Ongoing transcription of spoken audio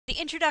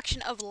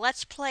introduction of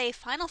Let's Play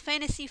Final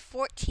Fantasy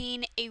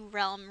XIV: A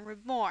Realm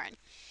Reborn.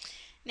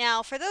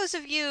 Now, for those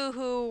of you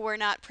who were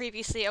not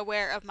previously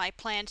aware of my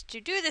plans to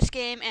do this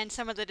game and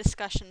some of the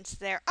discussions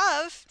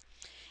thereof,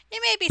 you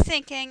may be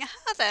thinking,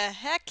 how the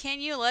heck can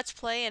you Let's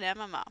Play an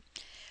MMO?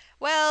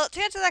 Well, to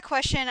answer that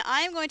question,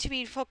 I'm going to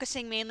be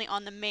focusing mainly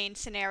on the main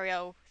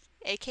scenario,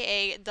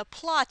 aka the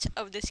plot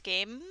of this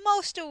game,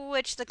 most of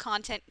which the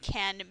content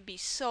can be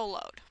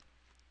soloed.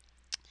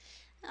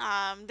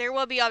 There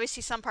will be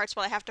obviously some parts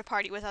where I have to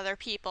party with other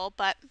people,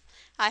 but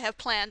I have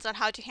plans on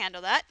how to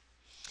handle that.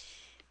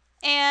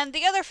 And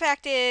the other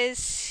fact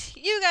is,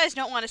 you guys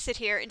don't want to sit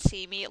here and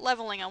see me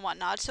leveling and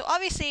whatnot, so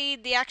obviously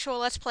the actual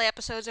Let's Play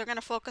episodes are going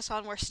to focus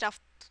on where stuff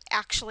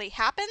actually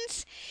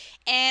happens,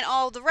 and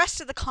all the rest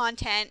of the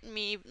content,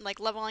 me like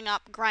leveling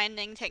up,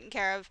 grinding, taking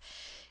care of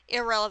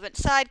irrelevant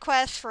side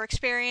quests for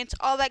experience,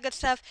 all that good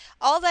stuff,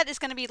 all that is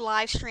going to be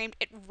live streamed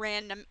at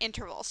random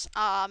intervals.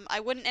 I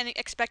wouldn't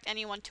expect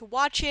anyone to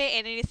watch it,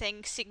 and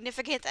anything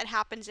significant that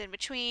happens in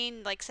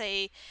between, like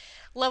say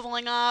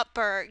leveling up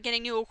or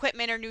getting new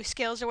equipment or new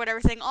skills or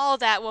whatever thing, all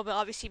that will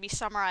obviously be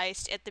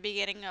summarized at the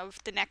beginning of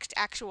the next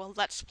actual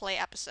Let's Play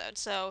episode.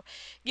 So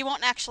you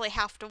won't actually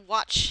have to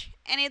watch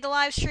any of the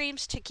live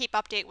streams to keep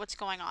update what's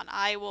going on.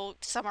 I will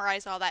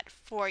summarize all that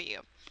for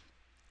you.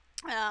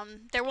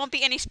 There won't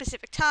be any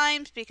specific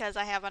times because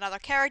I have another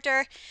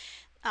character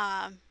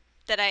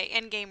that I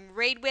endgame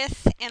raid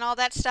with and all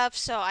that stuff,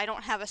 so I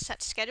don't have a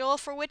set schedule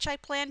for which I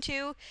plan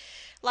to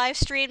live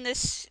stream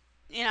this,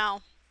 you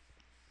know,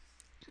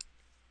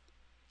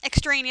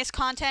 extraneous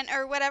content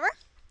or whatever.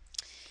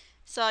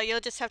 So you'll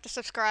just have to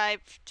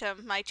subscribe to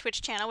my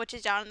Twitch channel, which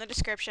is down in the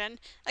description.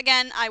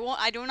 Again,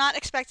 I do not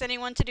expect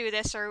anyone to do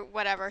this or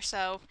whatever,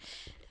 so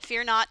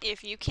fear not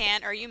if you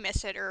can't or you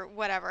miss it or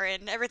whatever,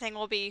 and everything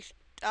will be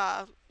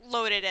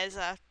loaded as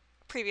a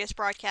previous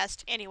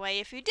broadcast anyway,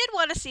 if you did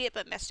want to see it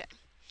but missed it.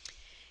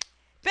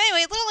 But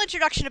anyway, a little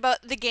introduction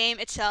about the game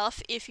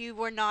itself, if you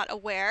were not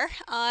aware.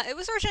 It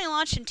was originally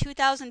launched in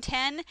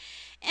 2010,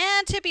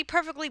 and to be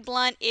perfectly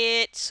blunt,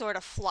 it sort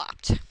of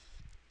flopped.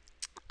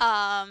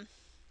 And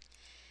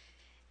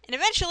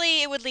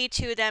eventually it would lead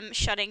to them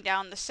shutting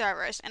down the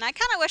servers. And I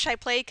kind of wish I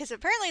played, because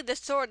apparently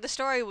the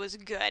story was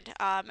good.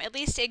 At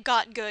least it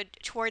got good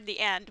toward the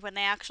end when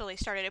they actually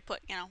started to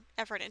put,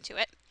 effort into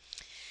it.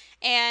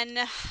 And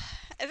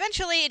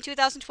eventually, in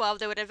 2012,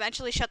 they would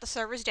eventually shut the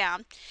servers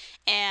down,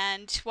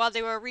 and while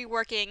they were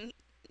reworking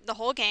the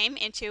whole game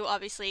into,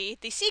 obviously,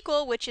 the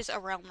sequel, which is A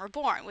Realm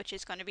Reborn, which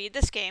is going to be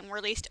this game,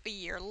 released a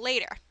year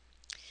later.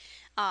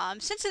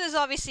 Since it is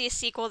obviously a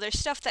sequel, there's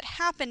stuff that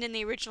happened in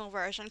the original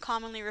version,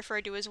 commonly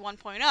referred to as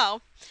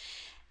 1.0,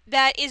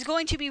 that is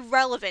going to be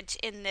relevant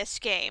in this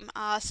game.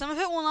 Some of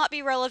it will not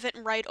be relevant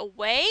right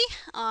away.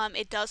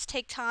 It does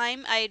take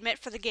time, I admit,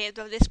 for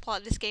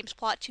this game's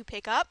plot to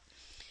pick up.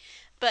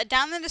 But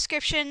down in the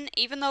description,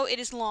 even though it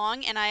is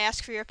long, and I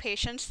ask for your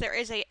patience, there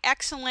is an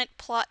excellent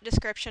plot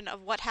description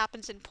of what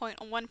happens in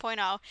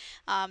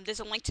 1.0. There's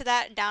a link to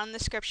that down in the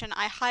description.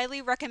 I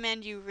highly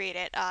recommend you read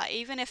it,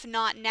 even if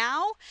not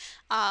now,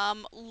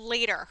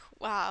 later.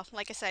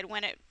 Like I said,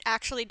 when it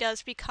actually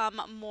does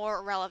become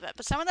more relevant.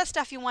 But some of that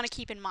stuff you want to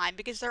keep in mind,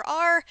 because there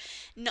are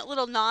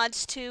little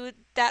nods to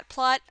that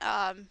plot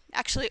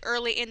actually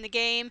early in the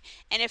game,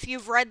 and if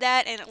you've read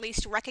that and at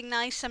least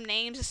recognize some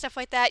names and stuff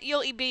like that,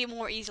 you'll be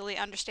more easily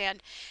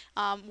understand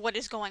what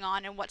is going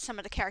on and what some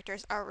of the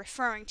characters are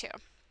referring to.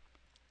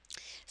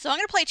 So I'm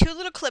going to play two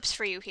little clips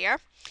for you here.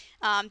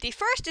 The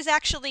first is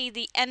actually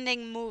the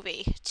ending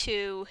movie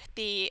to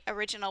the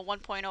original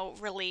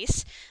 1.0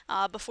 release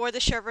before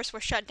the servers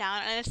were shut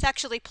down, and it's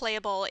actually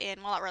playable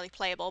in, well, not really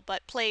playable,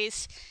 but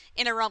plays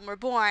in A Realm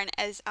Reborn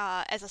as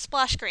a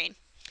splash screen,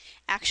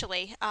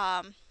 actually.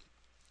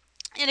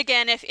 And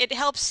again, if it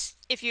helps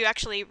if you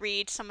actually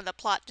read some of the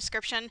plot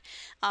description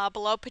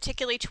below,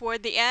 particularly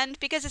toward the end,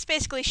 because it's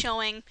basically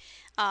showing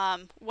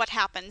what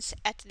happens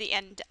at the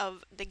end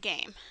of the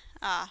game,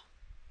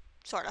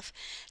 sort of.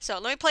 So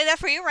let me play that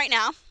for you right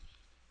now.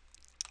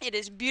 It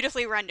is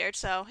beautifully rendered,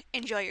 so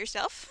enjoy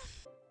yourself.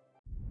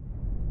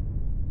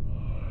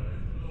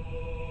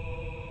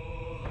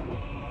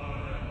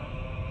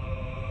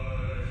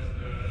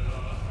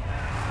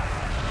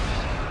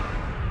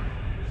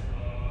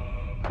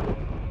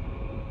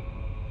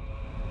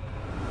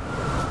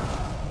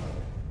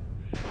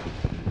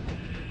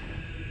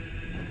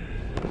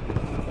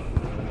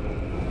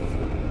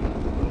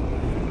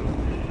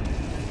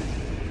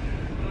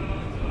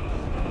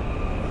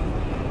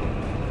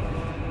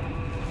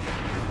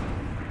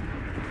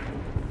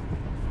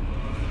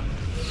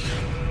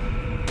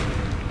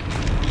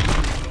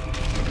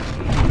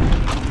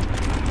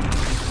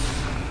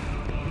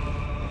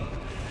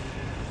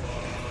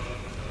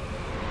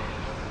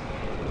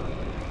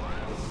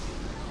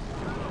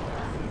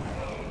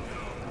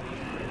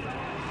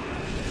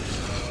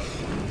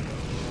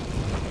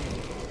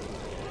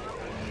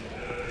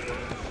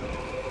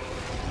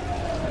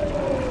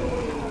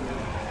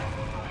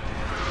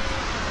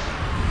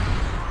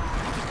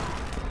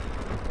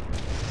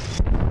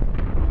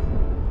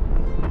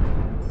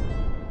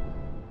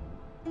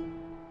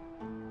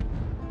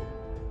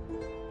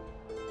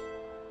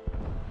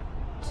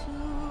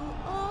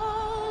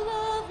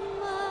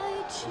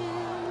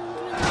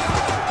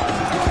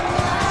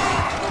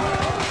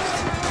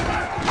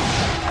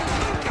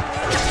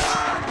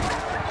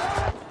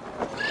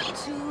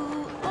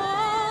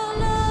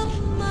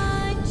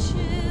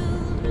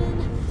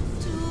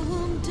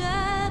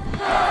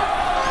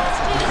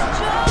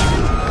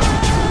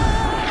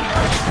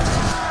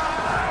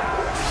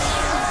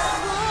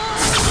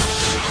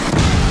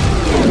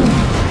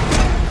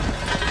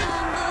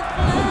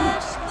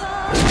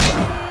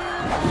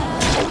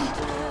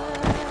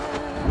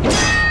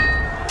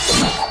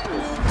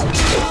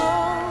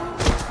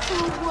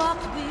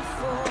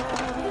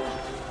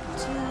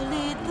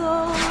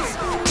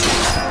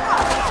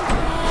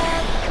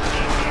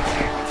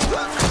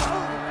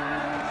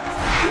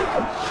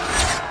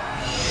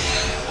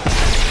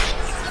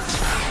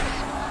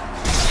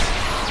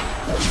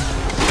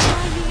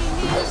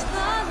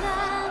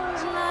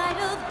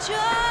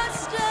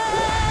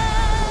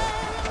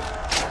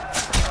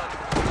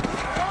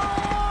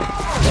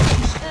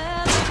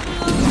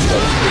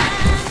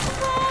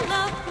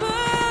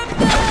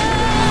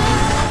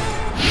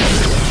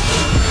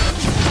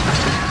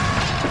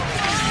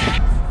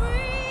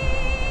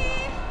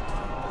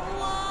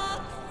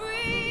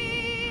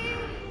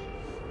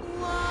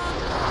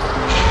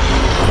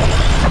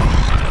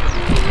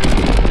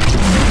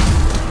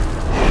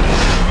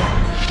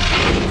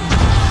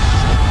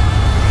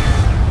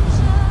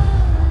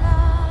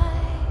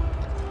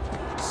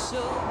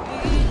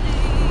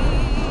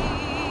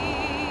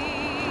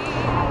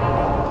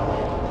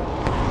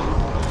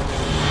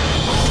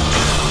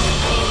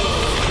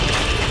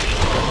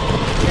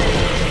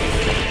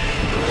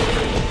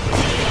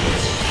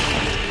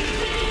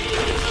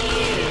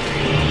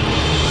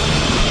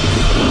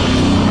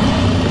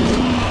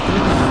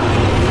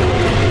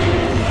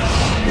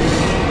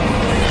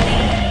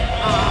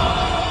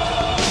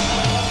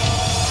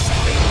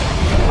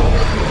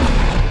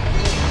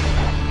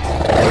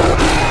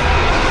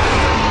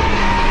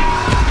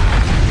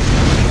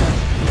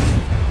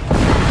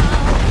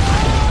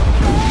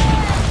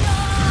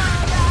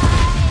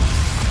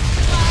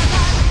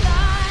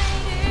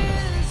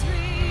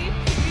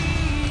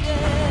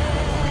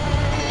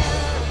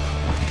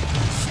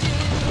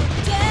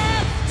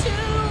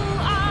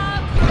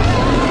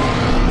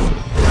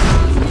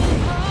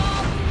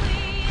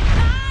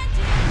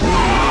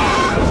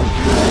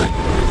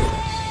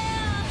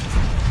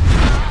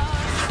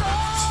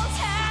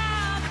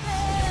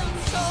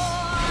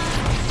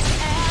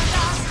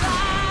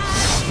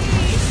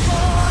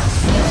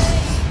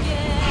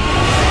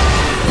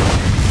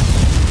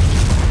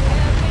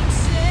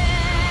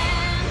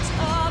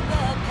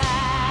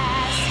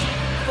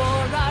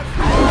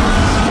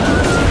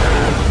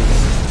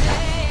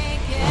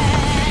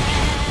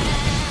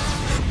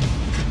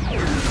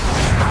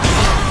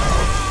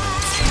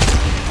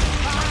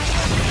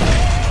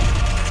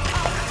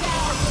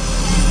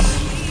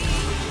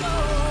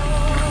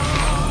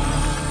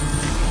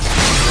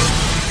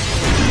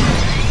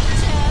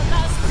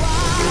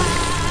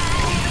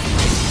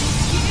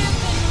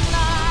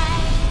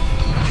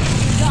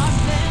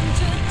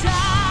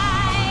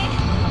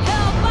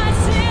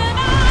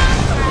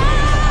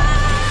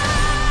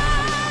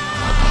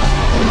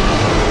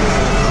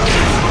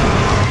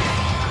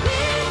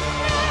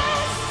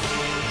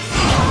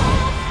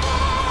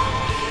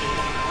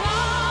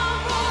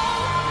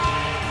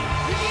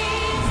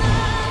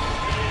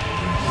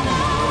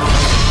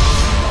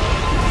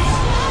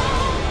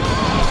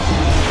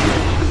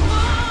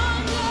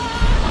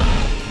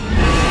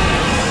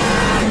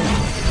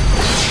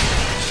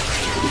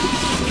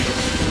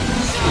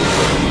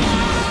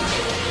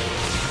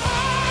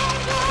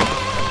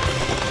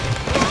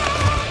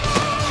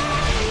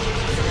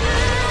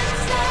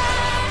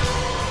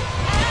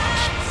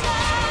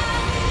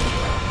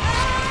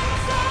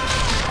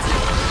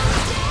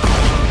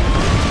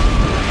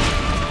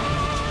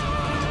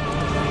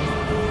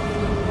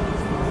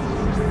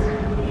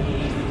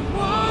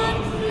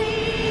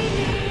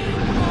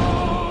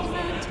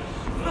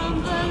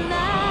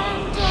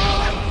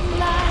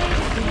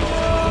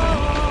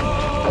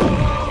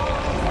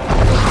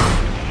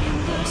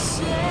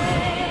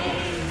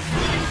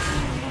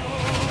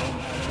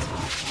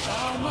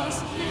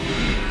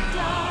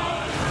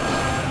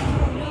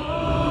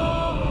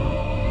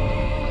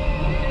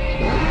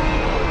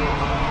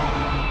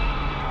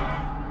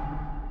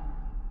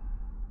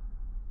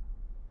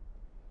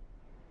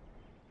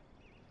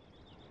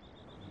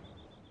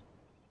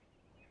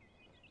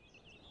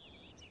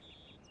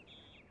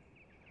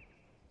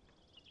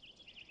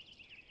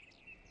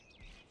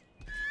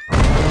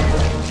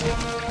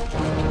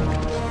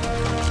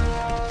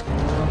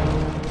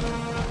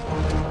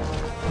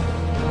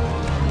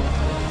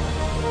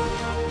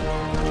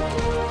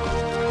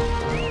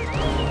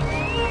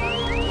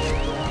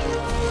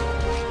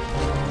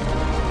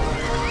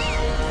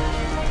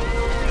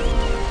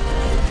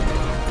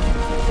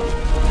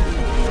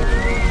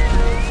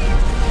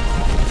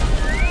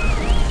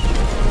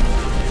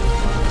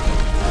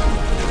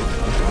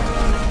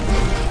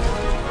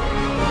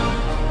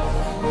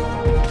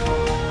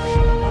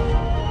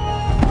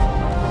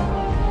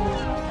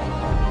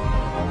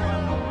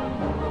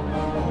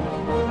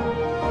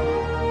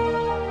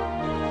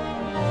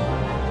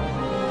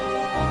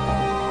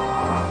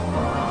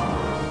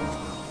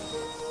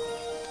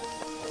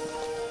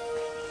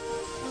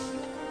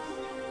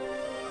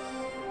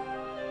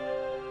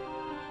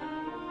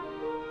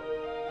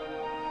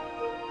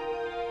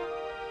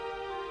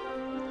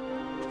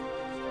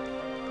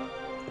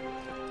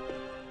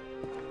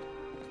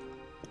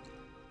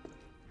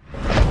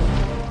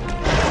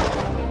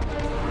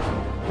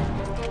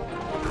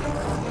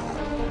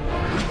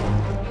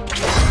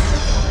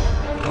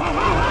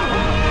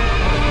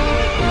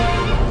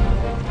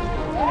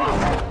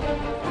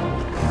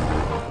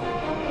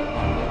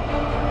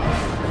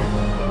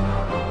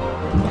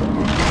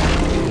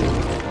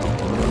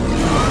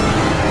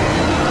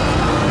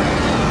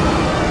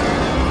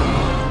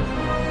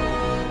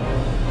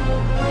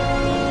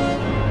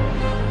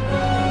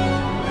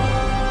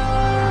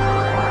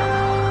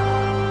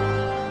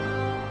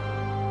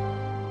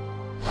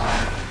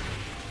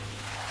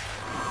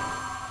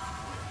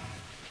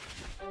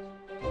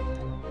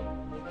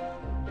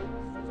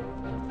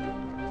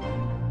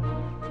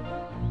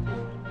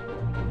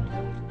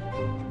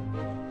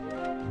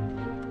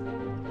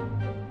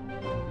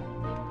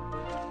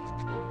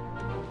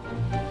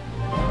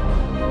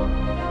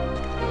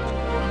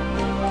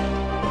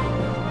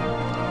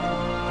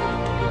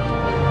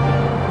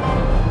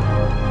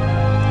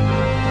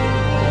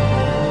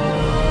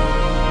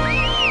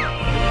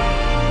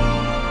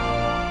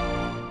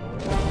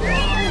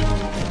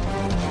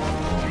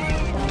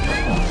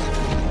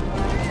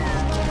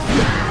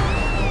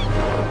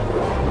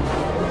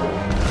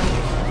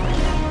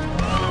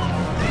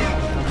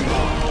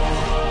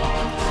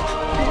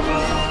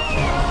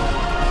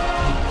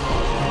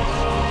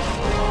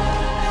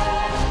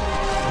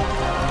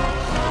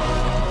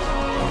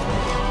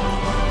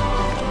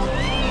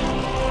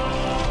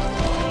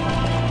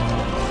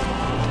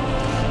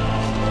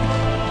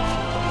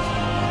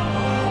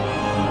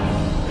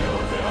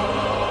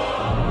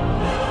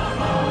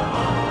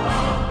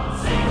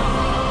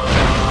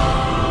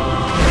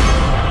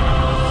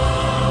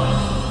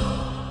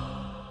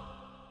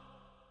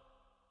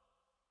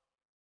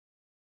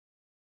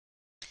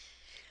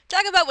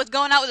 Talk about what's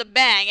going out with a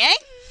bang, eh?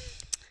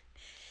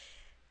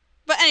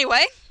 But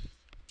anyway,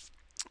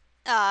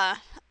 I'm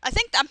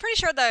pretty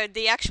sure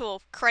the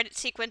actual credit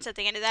sequence at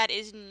the end of that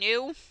is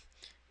new.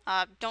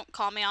 Don't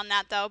call me on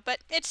that though,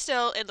 but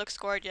it looks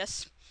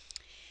gorgeous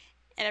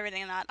and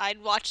everything like that. I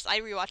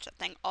rewatch that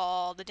thing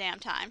all the damn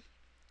time.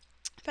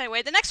 But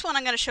anyway, the next one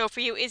I'm going to show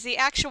for you is the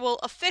actual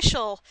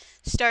official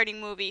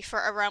starting movie for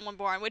A Realm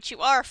Reborn, which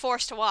you are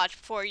forced to watch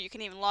before you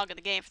can even log in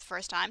the game for the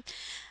first time.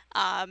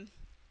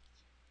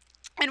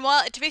 And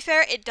while, to be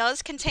fair, it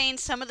does contain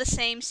some of the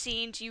same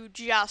scenes you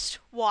just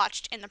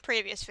watched in the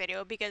previous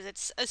video, because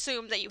it's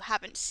assumed that you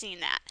haven't seen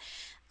that.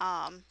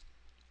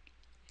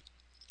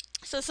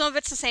 So some of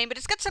it's the same, but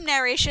it's got some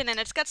narration, and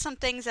it's got some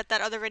things that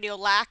other video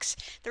lacks.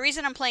 The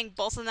reason I'm playing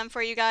both of them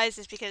for you guys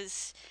is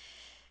because,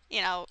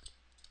 you know,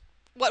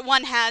 what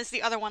one has,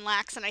 the other one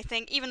lacks, and I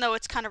think, even though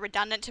it's kind of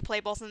redundant to play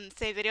both in the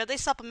same video, they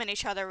supplement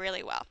each other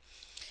really well.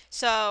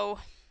 So,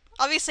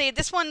 obviously,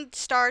 this one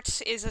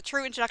is a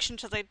true introduction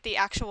to the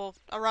actual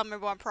A Realm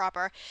Reborn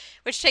proper,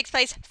 which takes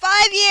place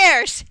 5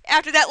 years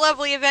after that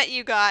lovely event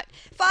you got.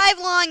 5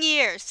 long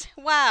years!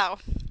 Wow.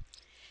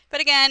 But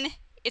again,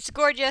 it's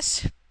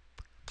gorgeous.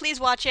 Please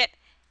watch it.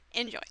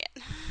 Enjoy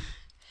it.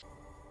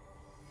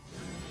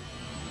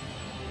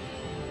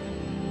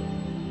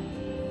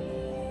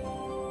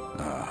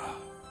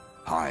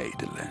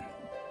 Hydaelyn.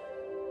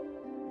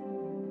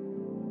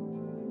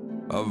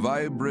 A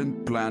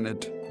vibrant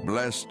planet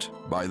blessed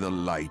by the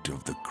light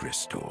of the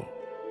crystal.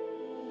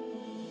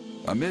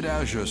 Amid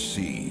azure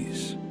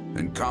seas,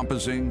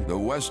 encompassing the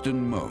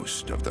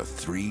westernmost of the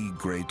 3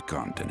 great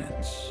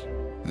continents,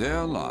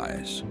 there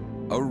lies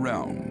a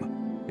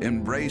realm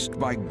embraced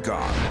by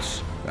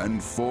gods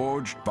and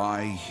forged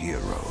by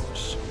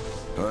heroes.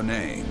 Her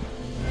name,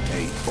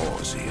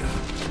 Eorzea.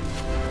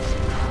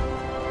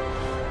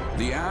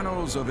 The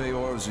annals of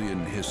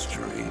Eorzean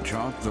history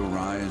chart the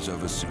rise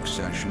of a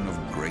succession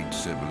of great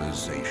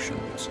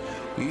civilizations,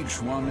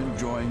 each one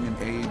enjoying an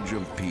age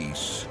of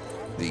peace,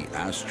 the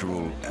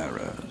Astral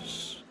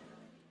Eras.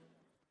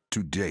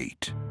 To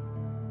date,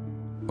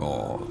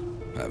 all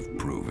have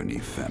proven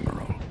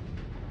ephemeral.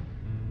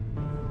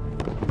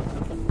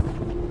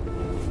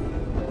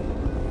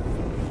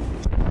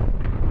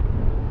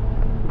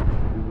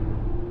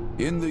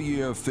 In the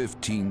year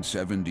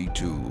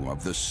 1572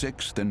 of the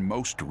 6th and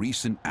most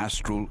recent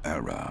Astral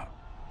Era,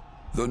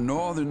 the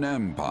Northern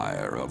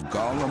Empire of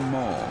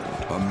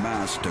Garlemald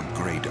amassed a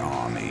great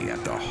army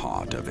at the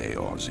heart of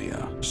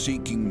Eorzea,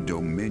 seeking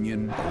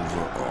dominion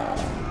over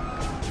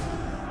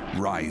all.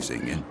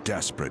 Rising in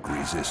desperate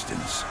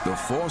resistance, the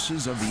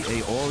forces of the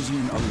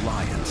Eorzean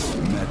Alliance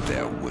met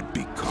their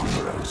would-be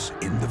conquerors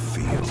in the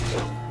field.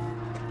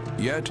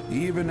 Yet,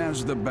 even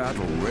as the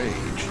battle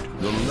raged,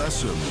 the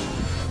lesser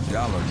moon,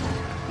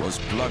 Dalamud, was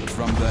plucked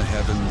from the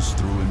heavens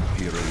through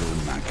imperial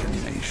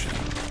machination.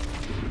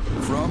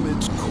 From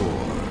its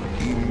core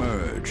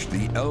emerged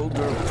the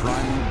elder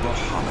primal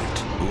Bahamut,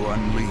 who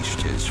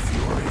unleashed his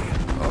fury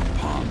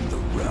upon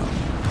the realm.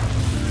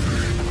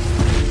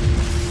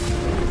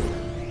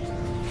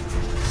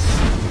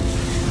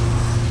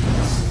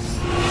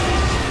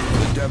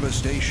 The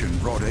devastation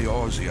brought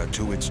Eorzea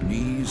to its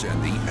knees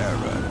and the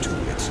era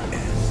to its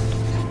end.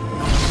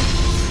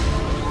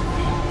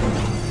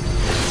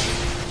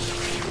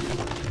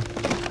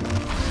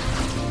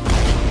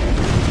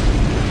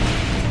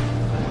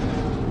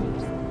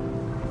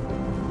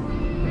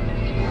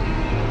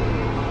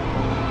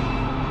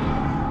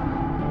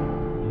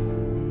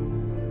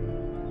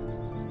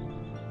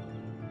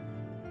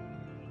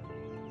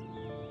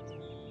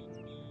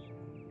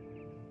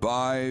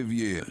 5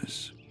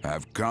 years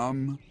have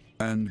come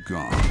and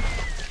gone.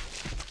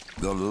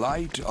 The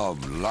light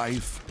of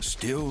life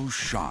still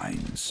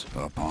shines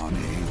upon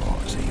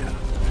Eorzea.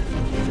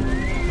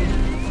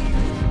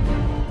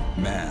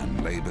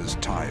 Man labors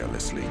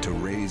tirelessly to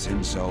raise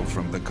himself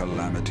from the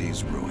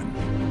calamity's ruin.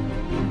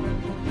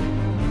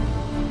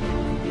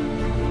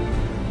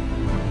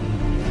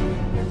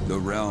 The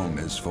realm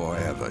is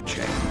forever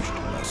changed,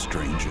 a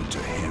stranger to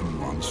him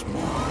once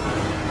more.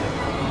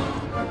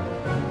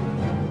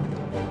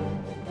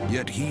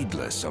 Yet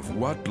heedless of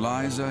what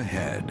lies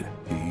ahead,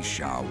 he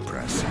shall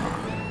press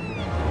on.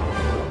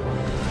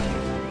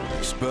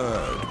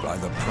 Spurred by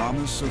the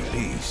promise of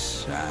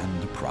peace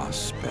and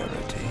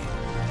prosperity.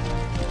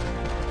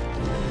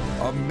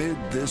 Amid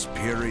this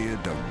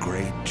period of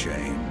great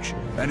change,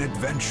 an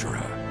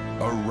adventurer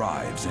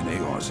arrives in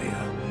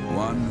Eorzea,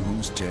 one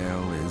whose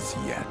tale is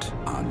yet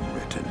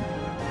unwritten.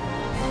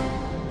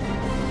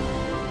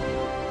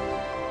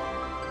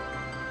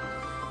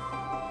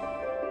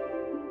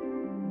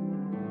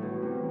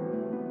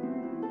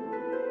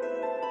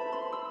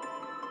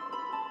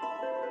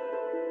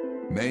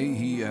 May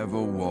he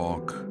ever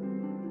walk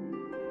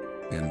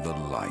in the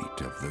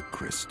light of the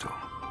crystal.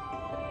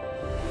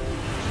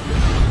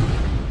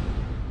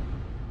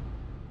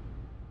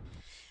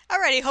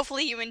 Alrighty,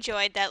 hopefully you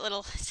enjoyed that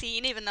little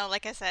scene, even though,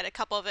 like I said, a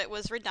couple of it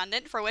was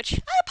redundant, for which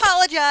I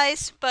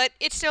apologize, but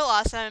it's still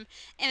awesome,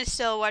 and it's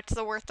still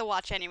worth the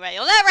watch anyway.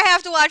 You'll never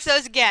have to watch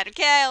those again,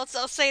 okay? I'll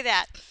say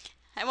that.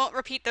 I won't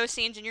repeat those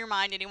scenes in your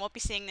mind, and you won't be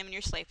seeing them in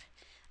your sleep.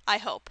 I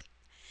hope.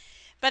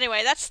 But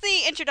anyway, that's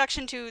the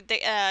introduction to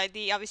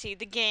the obviously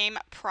the game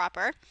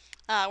proper.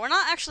 We're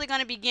not actually going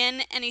to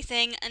begin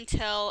anything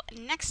until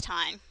next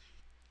time,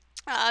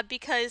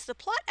 because the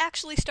plot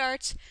actually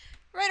starts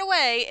right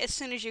away as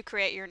soon as you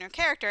create your new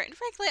character. And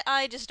frankly,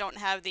 I just don't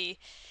have the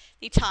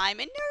time,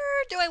 and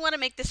nor do I want to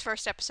make this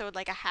first episode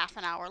like a half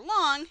an hour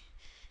long,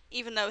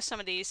 even though some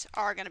of these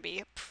are going to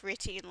be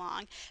pretty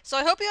long. So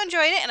I hope you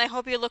enjoyed it, and I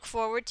hope you look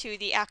forward to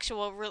the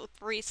actual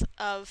release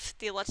of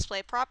the Let's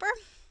Play proper.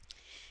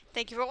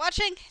 Thank you for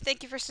watching,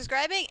 thank you for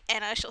subscribing,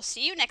 and I shall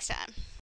see you next time.